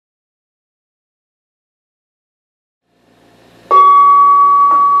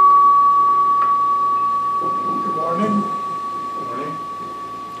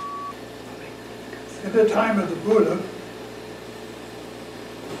the time of the Buddha,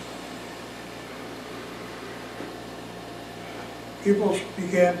 people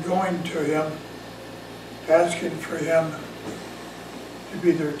began going to him, asking for him to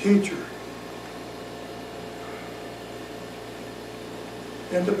be their teacher.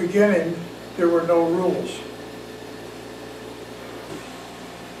 In the beginning, there were no rules.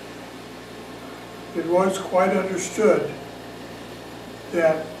 It was quite understood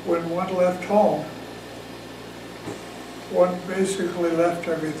that when one left home, one basically left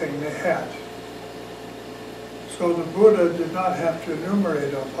everything they had. So the Buddha did not have to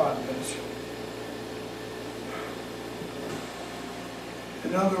enumerate upon this.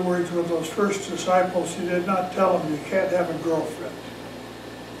 In other words, with those first disciples, he did not tell them, you can't have a girlfriend,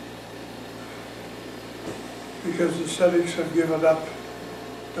 because the ascetics have given up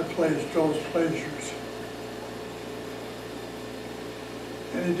those pleasures.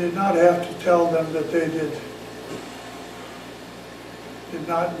 And he did not have to tell them that they did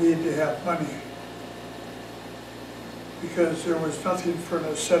not need to have money, because there was nothing for an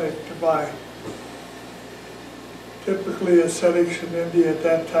ascetic to buy. Typically, ascetics in India at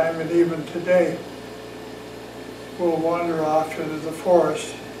that time, and even today, will wander off into the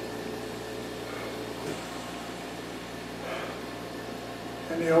forest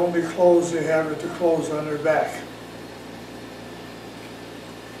and the only clothes they have are the clothes on their back.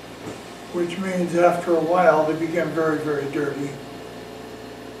 Which means after a while they become very, very dirty.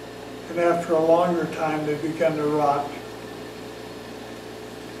 And after a longer time they begin to rot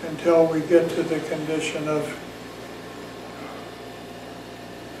until we get to the condition of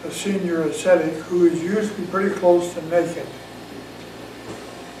a senior ascetic who is usually pretty close to naked.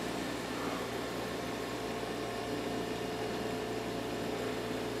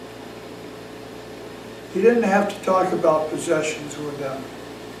 He didn't have to talk about possessions with them.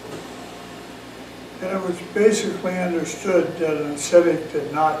 And it was basically understood that an ascetic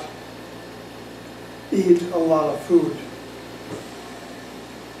did not eat a lot of food,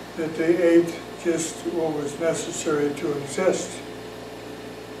 that they ate just what was necessary to exist.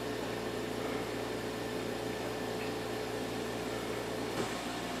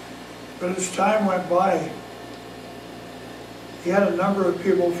 But as time went by, he had a number of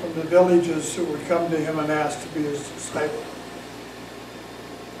people from the villages who would come to him and ask to be his disciple.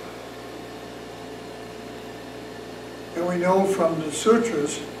 And we know from the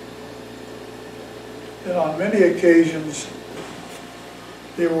sutras that on many occasions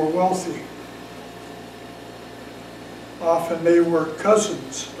they were wealthy. Often they were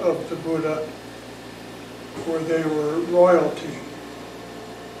cousins of the Buddha, or they were royalty.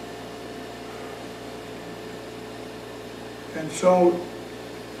 And so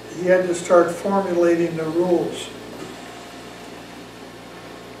he had to start formulating the rules.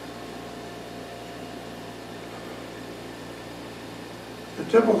 The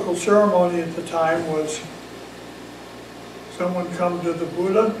typical ceremony at the time was someone come to the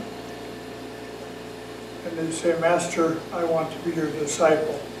Buddha and they'd say, Master, I want to be your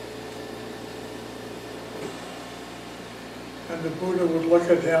disciple. And the Buddha would look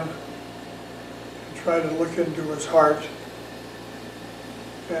at him and try to look into his heart.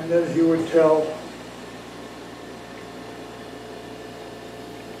 And then he would tell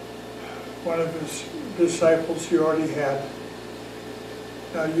one of his disciples he already had,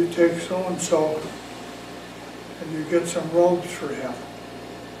 now you take so-and-so and you get some robes for him.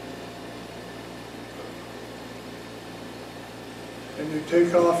 And you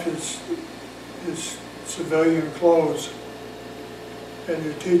take off his civilian clothes and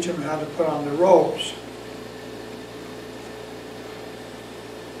you teach him how to put on the robes.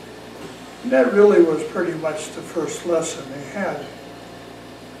 And that really was pretty much the first lesson they had.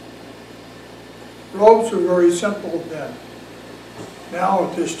 Robes were very simple then. Now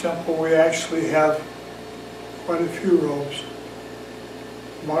at this temple we actually have quite a few robes.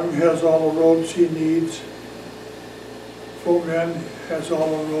 Monk has all the robes he needs. Fu Min has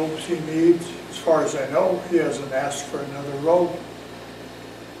all the robes he needs. As far as I know, he hasn't asked for another robe.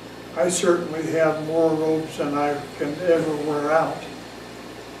 I certainly have more robes than I can ever wear out,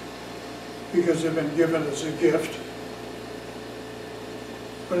 because they've been given as a gift.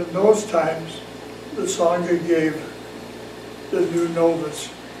 But in those times, the Sangha gave the new novice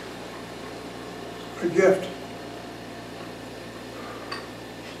a gift.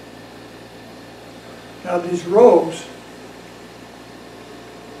 Now these robes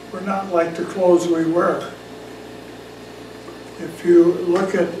were not like the clothes we wear. If you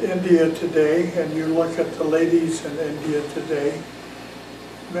look at India today and you look at the ladies in India today,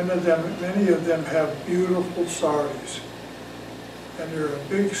 many of them have beautiful saris, and they're a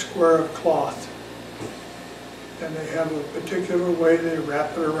big square of cloth. and they have a particular way they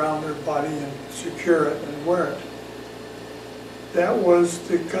wrap it around their body and secure it and wear it. That was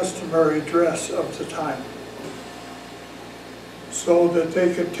the customary dress of the time, so that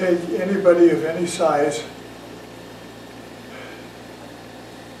they could take anybody of any size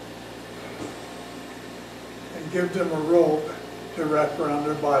and give them a robe to wrap around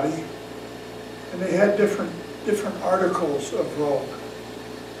their body. And they had different articles of robe.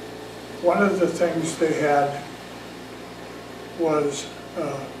 One of the things they had was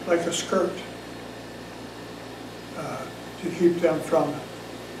like a skirt to keep them from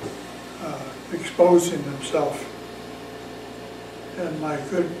exposing themselves. And my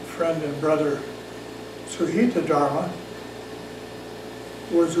good friend and brother Suhita Dharma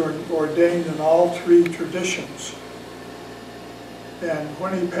was ordained in all three traditions. And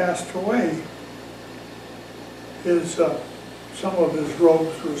when he passed away, some of his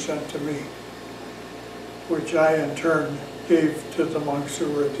robes were sent to me, which I in turn gave to the monks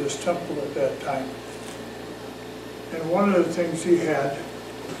who were at this temple at that time. And one of the things he had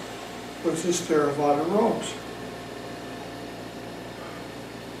was his Theravada robes.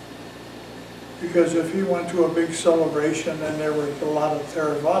 Because if he went to a big celebration and there were a lot of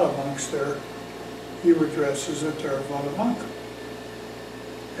Theravada monks there, he would dress as a Theravada monk.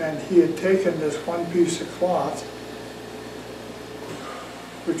 And he had taken this one piece of cloth,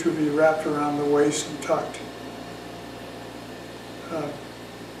 which would be wrapped around the waist and tucked.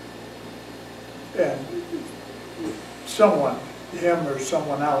 And someone, him or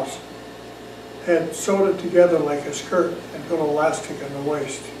someone else, had sewed it together like a skirt and put elastic in the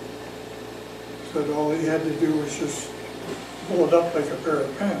waist. So that all he had to do was just pull it up like a pair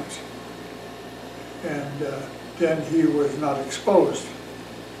of pants. And then he was not exposed.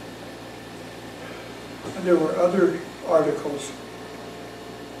 And there were other articles.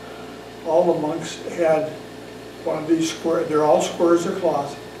 All the monks had one of these square, they're all squares of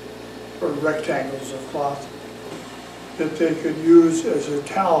cloth, or rectangles of cloth, that they could use as a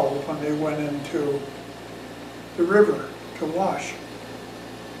towel when they went into the river to wash.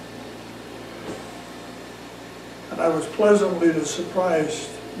 And I was pleasantly surprised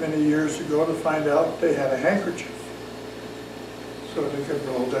many years ago to find out they had a handkerchief so they could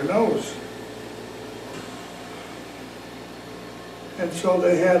roll their nose. And so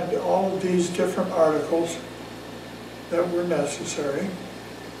they had all of these different articles that were necessary.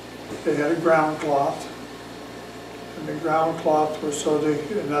 They had a ground cloth, and the ground cloth was so they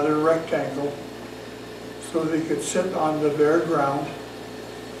could, another rectangle, so they could sit on the bare ground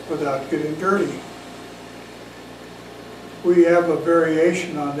without getting dirty. We have a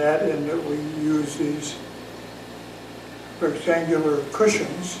variation on that in that we use these rectangular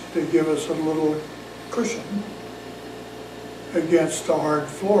cushions to give us a little cushion against the hard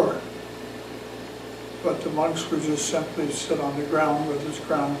floor. But the monks would just simply sit on the ground with this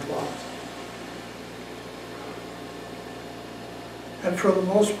ground cloth. And for the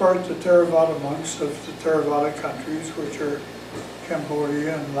most part, the Theravada monks of the Theravada countries, which are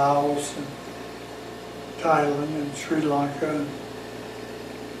Cambodia and Laos and Thailand and Sri Lanka,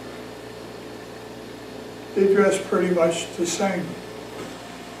 they dress pretty much the same.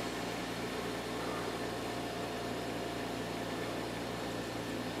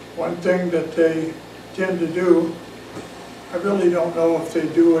 One thing that they tend to do, I really don't know if they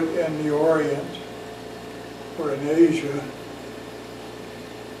do it in the Orient or in Asia,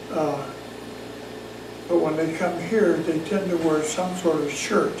 but when they come here, they tend to wear some sort of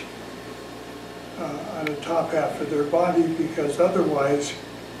shirt on the top half of their body, because otherwise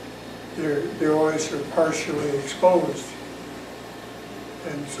they always are partially exposed.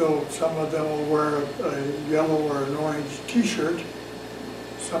 And so some of them will wear a yellow or an orange t-shirt.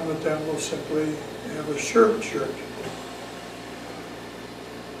 Some of them will simply have a shirt.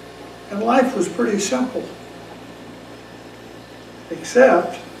 And life was pretty simple,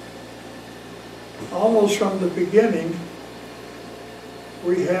 except almost from the beginning,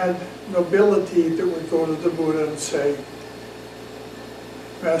 we had nobility that would go to the Buddha and say,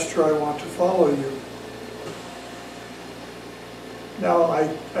 "Master, I want to follow you." Now, I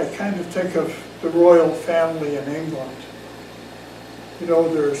kind of think of the royal family in England. You know,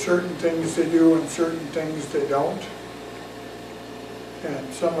 there are certain things they do and certain things they don't.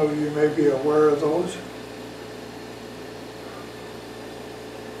 And some of you may be aware of those.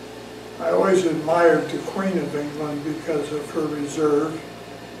 I always admired the Queen of England because of her reserve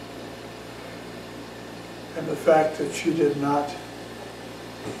and the fact that she did not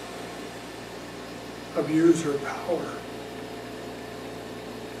abuse her power.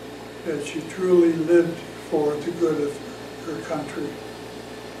 That she truly lived for the good of her country.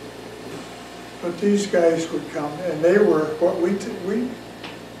 But these guys would come, and they were what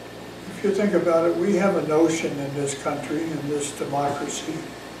if you think about it, we have a notion in this country, in this democracy,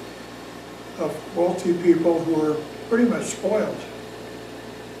 of wealthy people who are pretty much spoiled.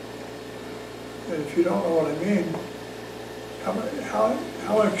 And if you don't know what I mean,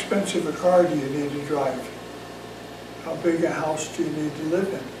 how expensive a car do you need to drive? How big a house do you need to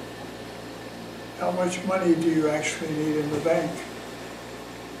live in? How much money do you actually need in the bank?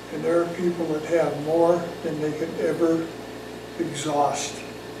 And there are people that have more than they could ever exhaust.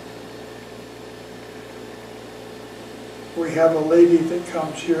 We have a lady that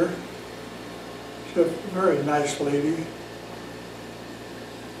comes here. She's a very nice lady.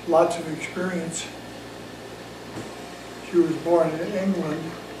 Lots of experience. She was born in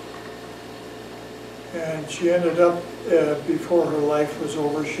England, and she ended up, before her life was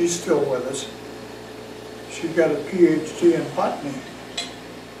over, she's still with us. She got a PhD in botany,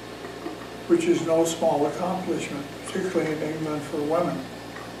 which is no small accomplishment, particularly in England for women.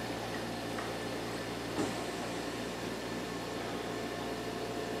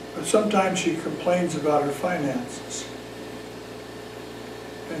 But sometimes she complains about her finances.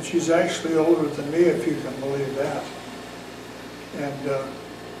 And she's actually older than me, if you can believe that. And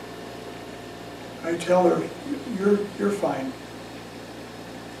I tell her, you're fine.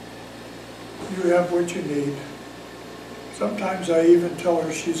 You have what you need. Sometimes I even tell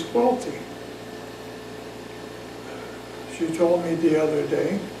her she's wealthy. She told me the other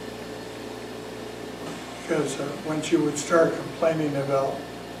day, because when she would start complaining about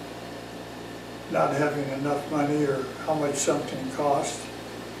not having enough money or how much something cost,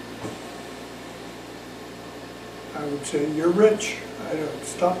 I would say, you're rich. I don't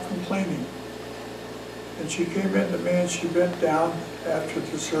stop complaining. And she came in to me and she bent down after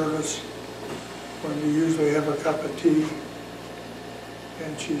the service when we usually have a cup of tea.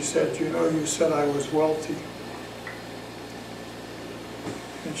 And she said, you know, you said I was wealthy.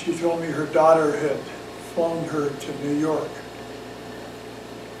 And she told me her daughter had flown her to New York.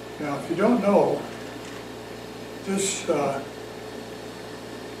 Now, if you don't know, this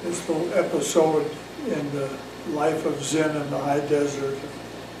little episode in the life of Zen in the high desert of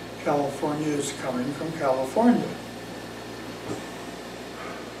California is coming from California.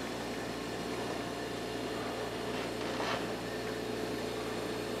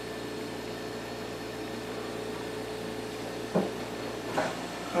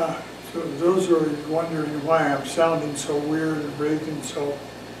 So those who are wondering why I'm sounding so weird and breathing so,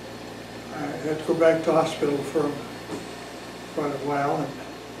 I had to go back to hospital for quite a while, and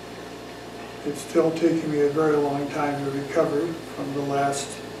it's still taking me a very long time to recover from the last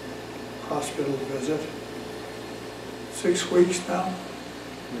hospital visit. 6 weeks now?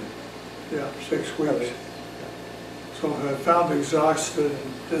 Yeah, 6 weeks. So if I found exhausted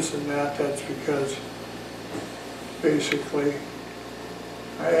and this and that, that's because basically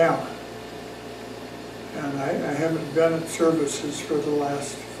I am. And I haven't been at services for the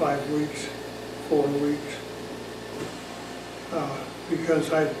last 5 weeks, 4 weeks,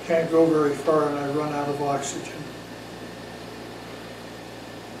 because I can't go very far and I run out of oxygen.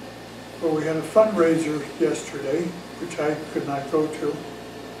 Well, we had a fundraiser yesterday, which I could not go to.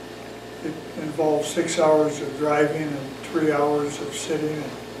 It involved 6 hours of driving and 3 hours of sitting.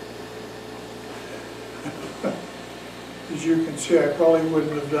 And as you can see, I probably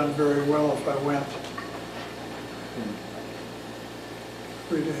wouldn't have done very well if I went.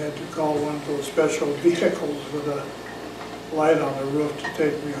 We'd have had to call one of those special vehicles with a light on the roof to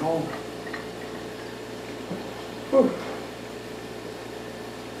take me home. Whew.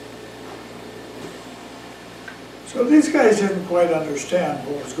 So these guys didn't quite understand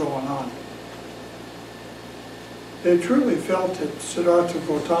what was going on. They truly felt that Siddhartha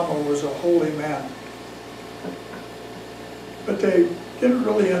Gautama was a holy man. But they didn't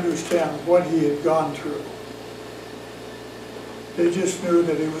really understand what he had gone through. They just knew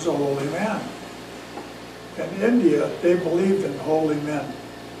that he was a holy man. In India, they believed in holy men.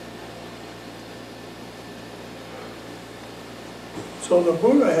 So the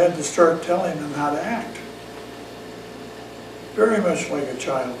Buddha had to start telling them how to act. Very much like a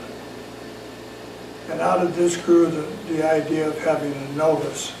child. And out of this grew the idea of having a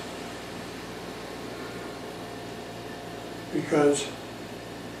novice. Because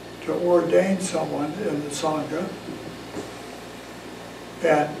to ordain someone in the Sangha,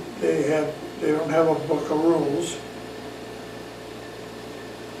 and they don't have a book of rules.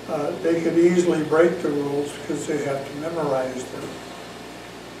 They could easily break the rules because they have to memorize them.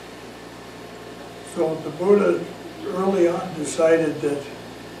 So the Buddha early on decided that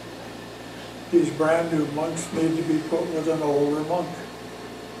these brand new monks need to be put with an older monk.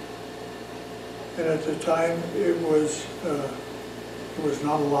 And at the time, it was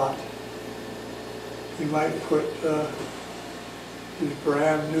not a lot. He might put these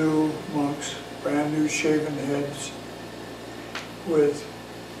brand new monks, brand new shaven heads, with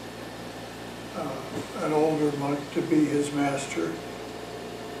an older monk to be his master.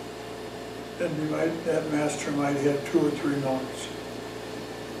 And that master might have 2 or 3 monks.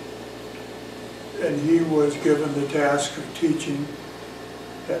 And he was given the task of teaching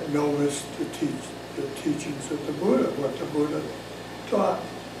that novice to teach the teachings of the Buddha, what the Buddha taught.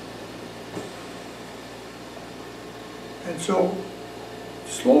 And so,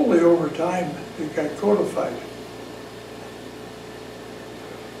 slowly over time, it got codified.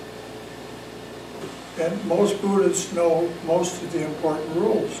 And most Buddhists know most of the important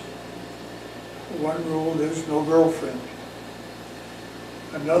rules. One rule is no girlfriend.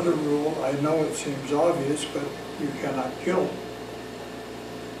 Another rule, I know it seems obvious, but you cannot kill.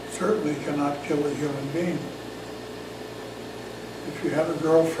 Certainly cannot kill a human being. If you have a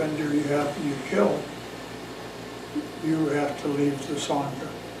girlfriend or you kill, you have to leave the Sangha.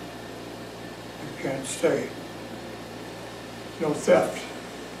 You can't stay. No theft.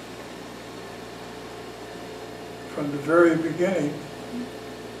 From the very beginning,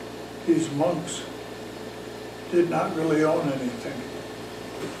 these monks did not really own anything.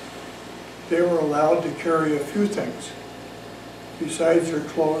 They were allowed to carry a few things. Besides their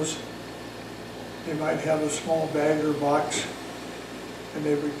clothes, they might have a small bag or box, and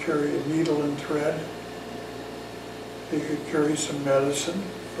they would carry a needle and thread. They could carry some medicine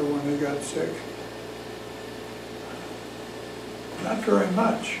for when they got sick. Not very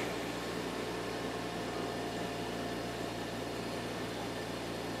much.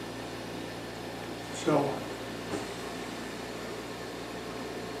 So,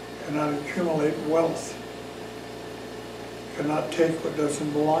 cannot accumulate wealth, cannot take what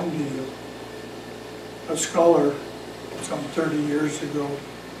doesn't belong to you. A scholar, some 30 years ago,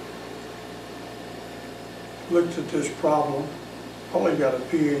 looked at this problem, probably got a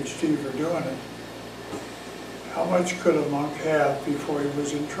PhD for doing it. How much could a monk have before he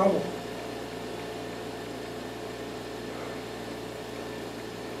was in trouble?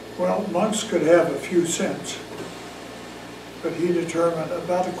 Well, monks could have a few cents, but he determined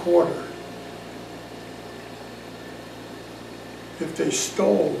about a quarter. If they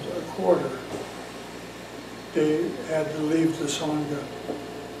stole a quarter, they had to leave the Sangha.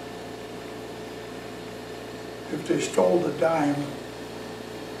 If they stole the dime,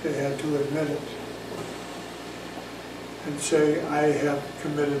 they had to admit it and say, I have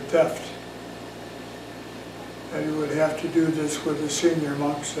committed theft. And you would have to do this with the senior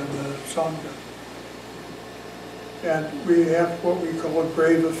monks in the Sangha. And we have what we call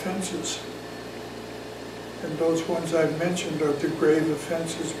grave offenses. And those ones I've mentioned are the grave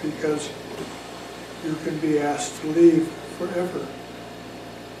offenses because you can be asked to leave forever.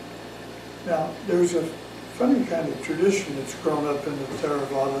 Now, there's a funny kind of tradition that's grown up in the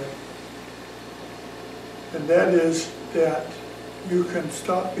Theravada, and that is that you can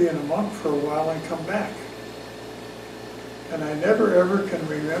stop being a monk for a while and come back. And I never ever can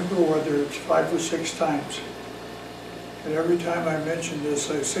remember whether it's 5 or 6 times. And every time I mention this,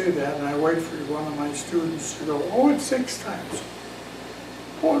 I say that, and I wait for one of my students to go, oh, it's 6 times.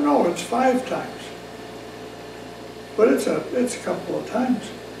 Oh, no, it's 5 times. But it's a couple of times.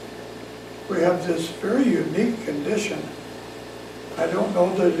 We have this very unique condition. I don't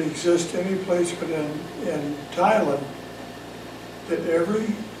know that it exists any place but in Thailand, that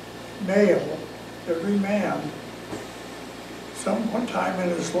every male, every man, one time in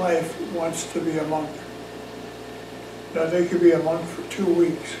his life wants to be a monk. Now they could be a monk for 2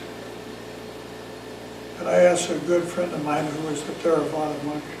 weeks. And I asked a good friend of mine who was a Theravada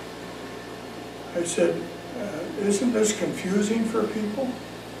monk, I said, isn't this confusing for people?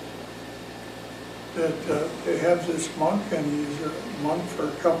 That they have this monk and he's a monk for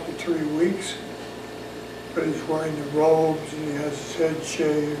a couple, 3 weeks, but he's wearing the robes and he has his head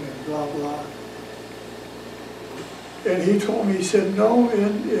shaved and blah, blah. And he told me, he said, no,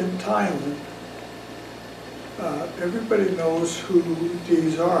 in Thailand, everybody knows who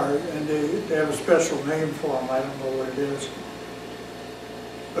these are, and they have a special name for them. I don't know what it is.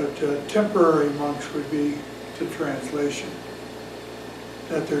 But temporary monks would be the translation.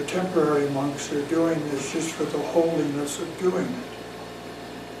 That they're temporary monks, they're doing this just for the holiness of doing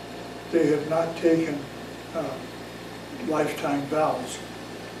it. They have not taken lifetime vows.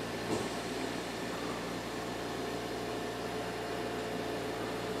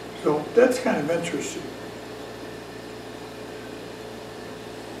 So that's kind of interesting.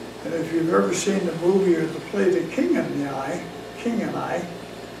 And if you've ever seen the movie or the play The King and I,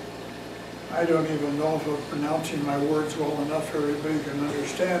 I don't even know if I'm pronouncing my words well enough everybody can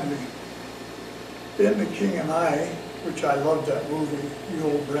understand me. In The King and I, which I loved that movie,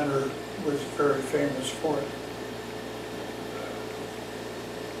 Yul Brynner was very famous for it.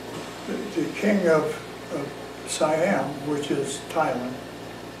 The king of Siam, which is Thailand,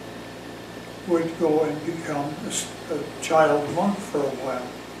 would go and become a child monk for a while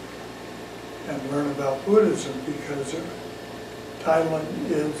and learn about Buddhism, because Thailand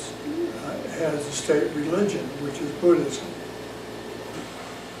has a state religion, which is Buddhism.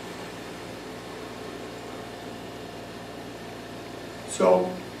 So,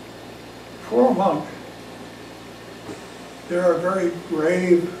 for a monk, there are very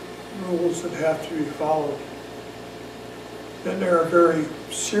grave rules that have to be followed. Then there are very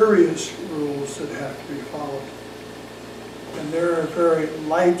serious rules that have to be followed. And there are very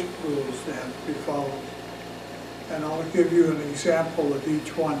light rules that have to be followed. And I'll give you an example of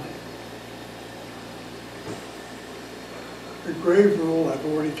each one. The grave rule I've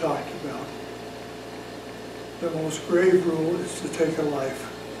already talked about. The most grave rule is to take a life,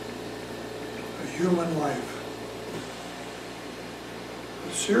 a human life.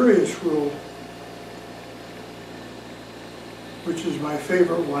 The serious rule, which is my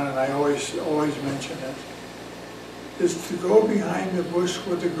favorite one, and I always mention it, is to go behind the bush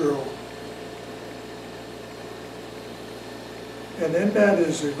with a girl. And in that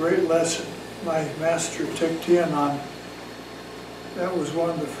is a great lesson my master ticked in on. That was one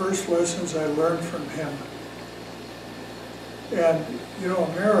of the first lessons I learned from him. And, you know,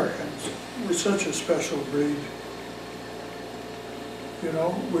 Americans, we're such a special breed. You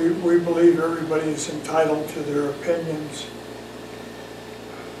know, we believe everybody is entitled to their opinions.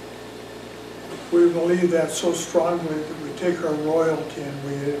 We believe that so strongly that we take our royalty and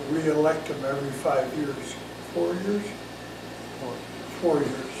we re-elect them every 5 years. 4 years? 4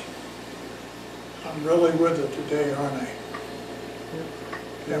 years. I'm really with it today, aren't I?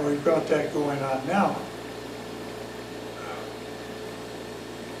 And we've got that going on now.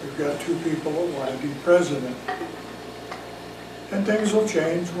 We've got two people that want to be president. And things will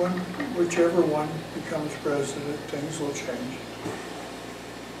change when whichever one becomes president, things will change.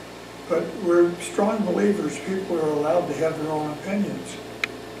 But we're strong believers, people are allowed to have their own opinions.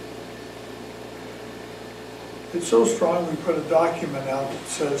 It's so strong we put a document out that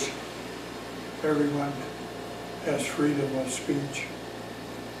says everyone has freedom of speech.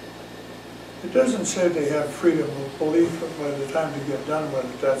 It doesn't say they have freedom of belief, but by the time they get done with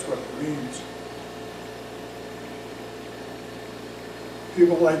it, that's what it means.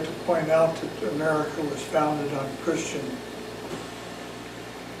 People like to point out that America was founded on Christian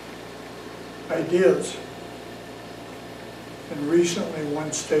ideas. And recently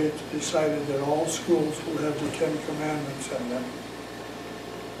one state decided that all schools will have the 10 Commandments in them.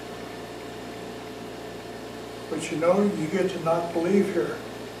 But you know, you get to not believe here.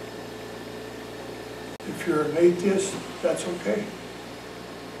 If you're an atheist, that's okay.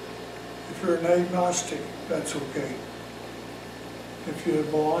 If you're an agnostic, that's okay. If you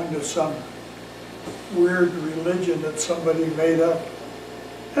belong to some weird religion that somebody made up,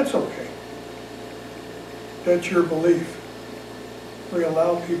 that's okay. That's your belief. We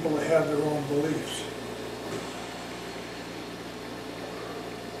allow people to have their own beliefs.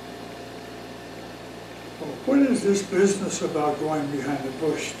 Well, what is this business about going behind the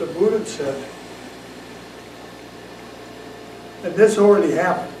bush? The Buddha said, and this already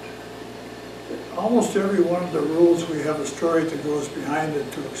happened. Almost every one of the rules, we have a story that goes behind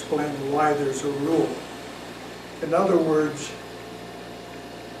it to explain why there's a rule. In other words,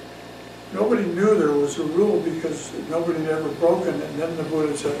 nobody knew there was a rule because nobody had ever broken it. And then the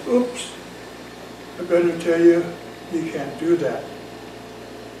Buddha said, oops, I better tell you, you can't do that.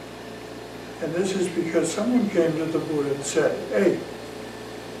 And this is because someone came to the Buddha and said, hey,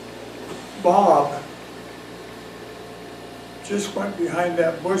 Bob just went behind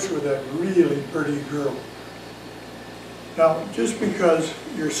that bush with that really pretty girl. Now, just because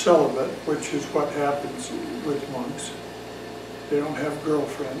you're celibate, which is what happens with monks, they don't have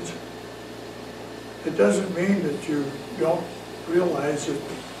girlfriends, it doesn't mean that you don't realize that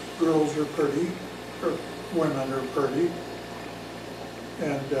girls are pretty, or women are pretty,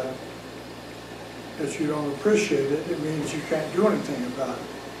 and that you don't appreciate it. It means you can't do anything about it.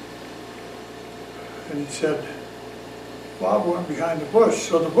 And he said, Bob went behind the bush.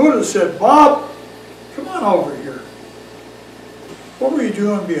 So the Buddha said, Bob, come on over here. What were you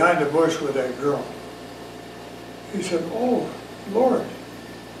doing behind the bush with that girl? He said, oh, Lord.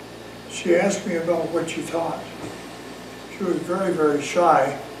 She asked me about what you taught. She was very, very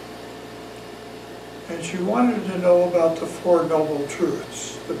shy. And she wanted to know about the Four Noble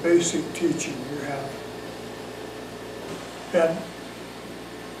Truths, the basic teaching you have. And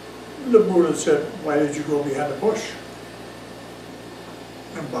the Buddha said, "Why did you go behind the bush?"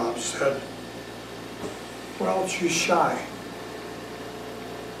 And Bob said, "Well, she's shy.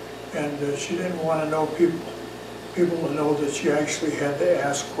 And she didn't want to know people to know that she actually had to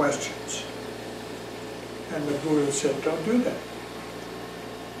ask questions." And the Buddha said, "Don't do that."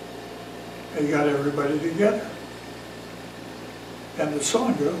 They got everybody together. And the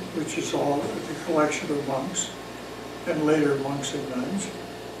Sangha, which is all the collection of monks, and later monks and nuns,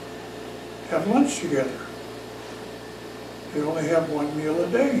 have lunch together. They only have one meal a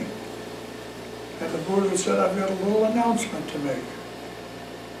day. And the Buddha said, "I've got a little announcement to make.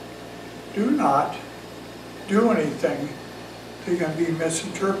 Do not do anything that can be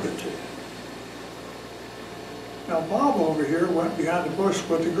misinterpreted." Now Bob over here went behind the bush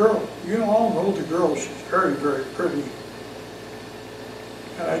with the girl. You all know the girl, she's very, very pretty.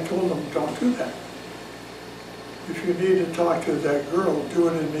 And I told him, don't do that. If you need to talk to that girl, do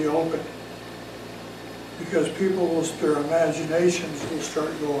it in the open. Because people will, their imaginations will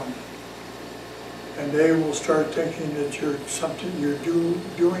start going. And they will start thinking that you're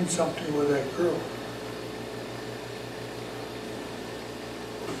doing something with that girl.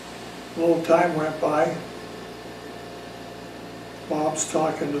 A little time went by. Bob's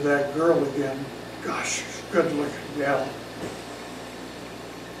talking to that girl again. Gosh, she's a good looking gal.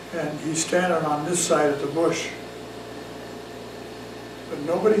 And he's standing on this side of the bush. But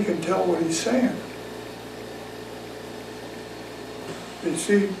nobody can tell what he's saying. They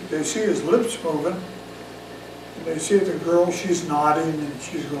see his lips moving. And they see the girl, she's nodding and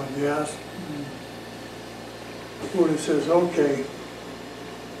she's going, yes. And Buddha says, okay,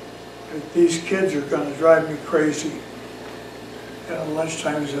 these kids are going to drive me crazy. And at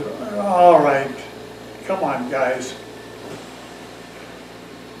lunchtime he said, all right, come on guys.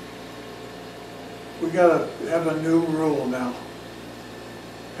 We got to have a new rule now.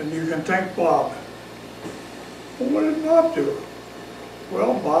 And you can thank Bob. Well, what did Bob do?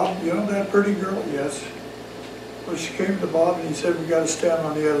 Well, Bob, you know that pretty girl? Yes. Well, she came to Bob and he said, we got to stand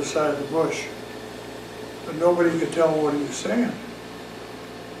on the other side of the bush. But nobody could tell what he was saying,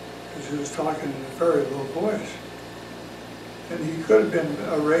 because he was talking in a very low voice. And he could have been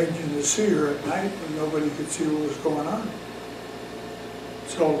arranging to see her at night when nobody could see what was going on.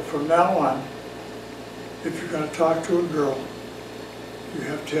 So from now on, if you're going to talk to a girl, you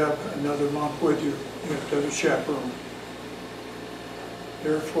have to have another monk with you. You have to have a chaperone.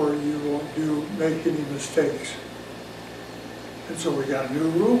 Therefore, you won't make any mistakes. And so we got a new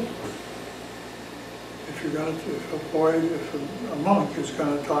rule. If a monk is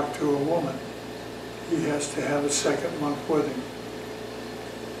going to talk to a woman, he has to have a second monk with him.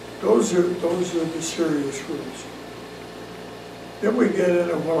 Those are the serious rules. Then we get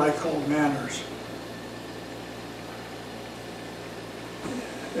into what I call manners.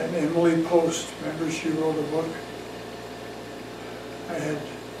 And Emily Post, remember she wrote a book? I had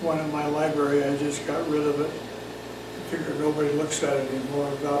one in my library, I just got rid of it. I figure nobody looks at it anymore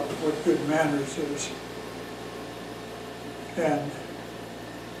about what good manners is. And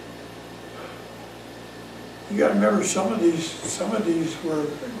you got to remember, some of these were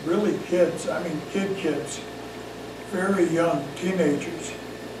really kids. I mean, kids, very young, teenagers.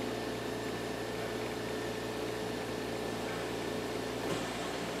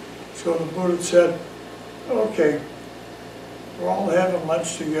 So the Buddha said, okay, we're all having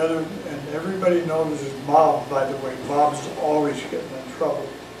lunch together, and everybody notices Bob, by the way. Bob's always getting in trouble.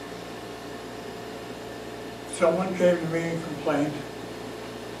 Someone came to me and complained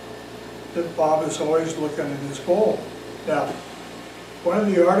that Bob is always looking in his bowl. Now, one of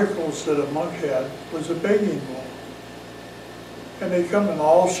the articles that a monk had was a begging bowl. And they come in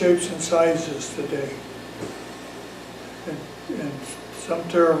all shapes and sizes today. In some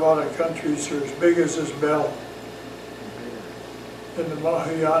Theravada countries, they're as big as this bell. In the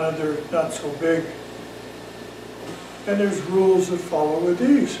Mahayana, they're not so big. And there's rules that follow with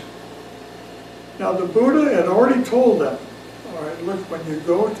these. Now, the Buddha had already told them, all right, look, when you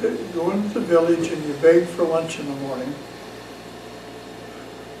go into the village and you beg for lunch in the morning,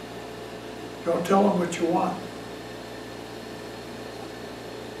 don't tell them what you want.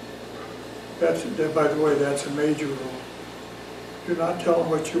 By the way, that's a major rule. Do not tell them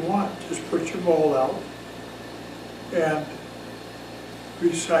what you want. Just put your bowl out and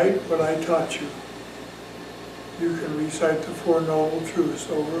recite what I taught you. You can recite the Four Noble Truths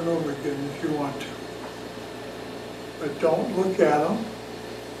over and over again if you want to. But don't look at them.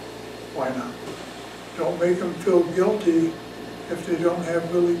 Why not? Don't make them feel guilty if they don't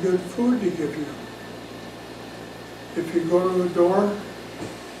have really good food to give you. If you go to the door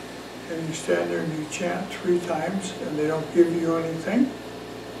and you stand there and you chant 3 times and they don't give you anything,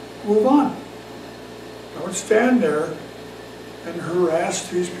 move on. Don't stand there and harass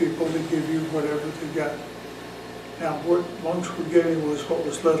these people to give you whatever they got. Now, what monks were getting was what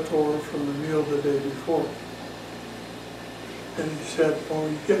was left over from the meal the day before. And he said,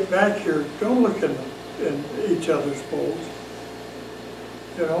 when you get back here, don't look in each other's bowls.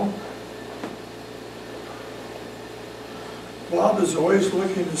 You know? Bob is always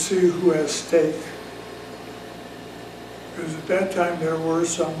looking to see who has steak. Because at that time there were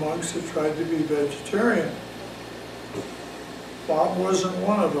some monks that tried to be vegetarian. Bob wasn't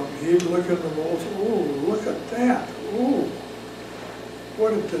one of them. He'd look in the bowls, oh, look at that. Oh,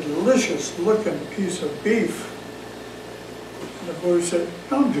 what a delicious looking piece of beef. And the Buddha said,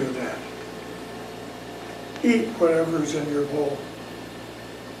 don't do that. Eat whatever's in your bowl.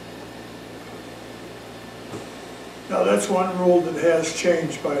 Now that's one rule that has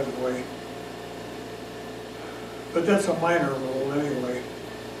changed, by the way. But that's a minor rule anyway.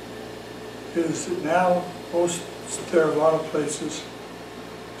 Is that now there are a lot of places,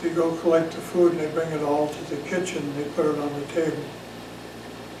 they go collect the food and they bring it all to the kitchen and they put it on the table.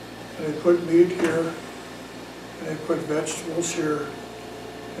 And they put meat here, and they put vegetables here,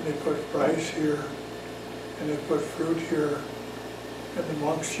 and they put rice here, and they put fruit here, and the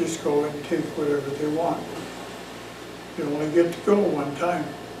monks just go and take whatever they want. You only get to go one time.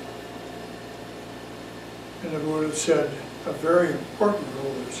 And the Buddha said a very important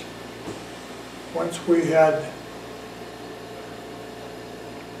rule is, once we had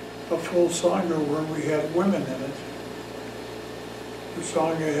a full Sangha where we had women in it,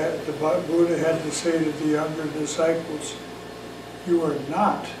 the Buddha had to say to the younger disciples, you are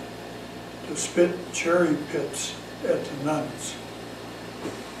not to spit cherry pits at the nuns.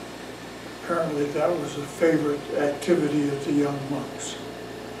 Apparently that was a favorite activity of the young monks.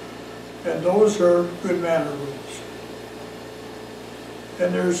 And those are good manner rules.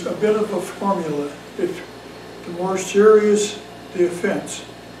 And there's a bit of a formula. If the more serious the offense,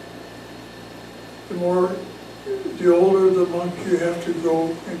 the older the monk you have to go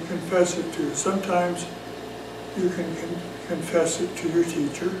and confess it to. Sometimes you can confess it to your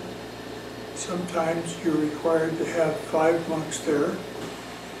teacher. Sometimes you're required to have 5 monks there.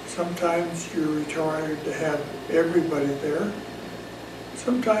 Sometimes you're required to have everybody there.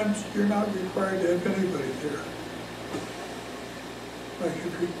 Sometimes you're not required to have anybody there. Like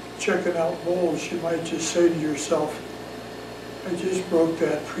if you're checking out bowls, you might just say to yourself, I just broke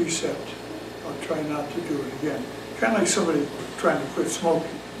that precept. I'll try not to do it again. Kind of like somebody trying to quit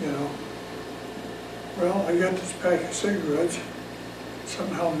smoking, you know. Well, I got this pack of cigarettes.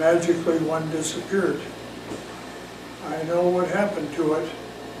 Somehow magically one disappeared. I know what happened to it.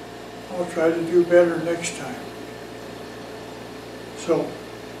 I'll try to do better next time. So,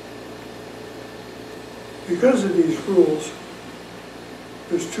 because of these rules,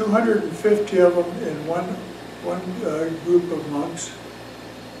 there's 250 of them in one group of monks.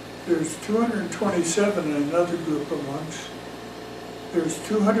 There's 227 in another group of monks. There's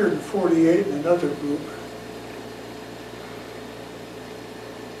 248 in another group.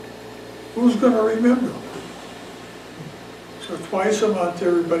 Who's going to remember? So twice a month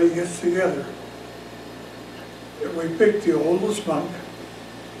everybody gets together. And we pick the oldest monk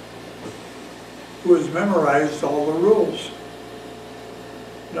who has memorized all the rules.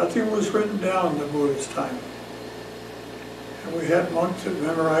 Nothing was written down in the Buddha's time. And we had monks that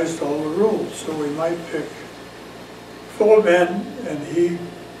memorized all the rules. So we might pick full men, and he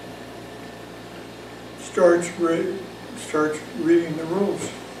starts reading the rules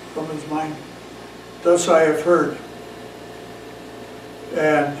from his mind. Thus I have heard.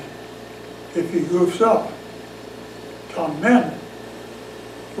 And if he goofs up, Tom Men,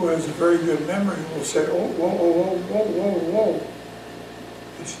 who has a very good memory, will say, oh, whoa, whoa, whoa, whoa, whoa, whoa.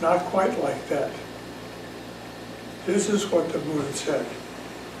 It's not quite like that. This is what the Buddha said.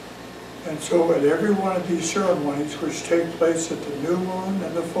 And so at every one of these ceremonies, which take place at the new moon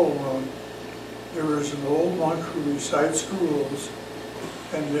and the full moon, there is an old monk who recites the rules,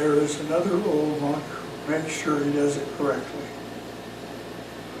 and there is another old monk who makes sure he does it correctly.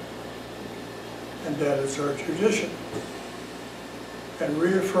 And that is our tradition. And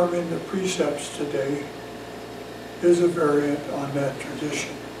reaffirming the precepts today is a variant on that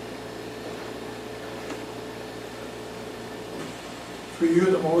tradition. For you,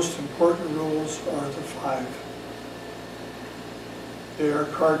 the most important rules are the 5. They are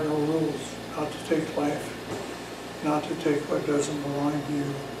cardinal rules: not to take life, not to take what doesn't belong to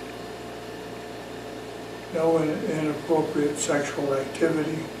you, no inappropriate sexual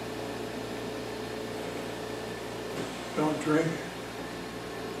activity, don't drink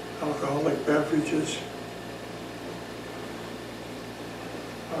alcoholic beverages.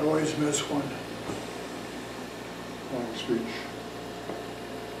 I always miss one. Long speech.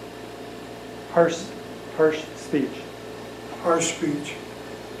 Harsh speech. Harsh speech.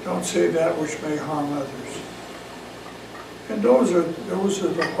 Don't say that which may harm others. And those are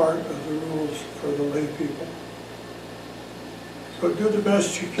the part of the rules for the lay people. So do the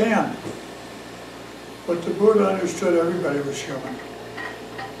best you can. But the Buddha understood everybody was human.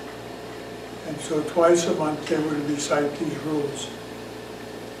 And so twice a month they would recite these rules.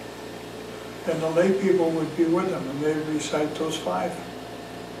 And the lay people would be with them and they would recite those 5.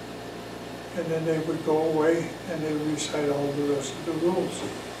 And then they would go away and they would recite all the rest of the rules.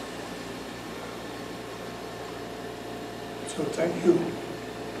 So thank you.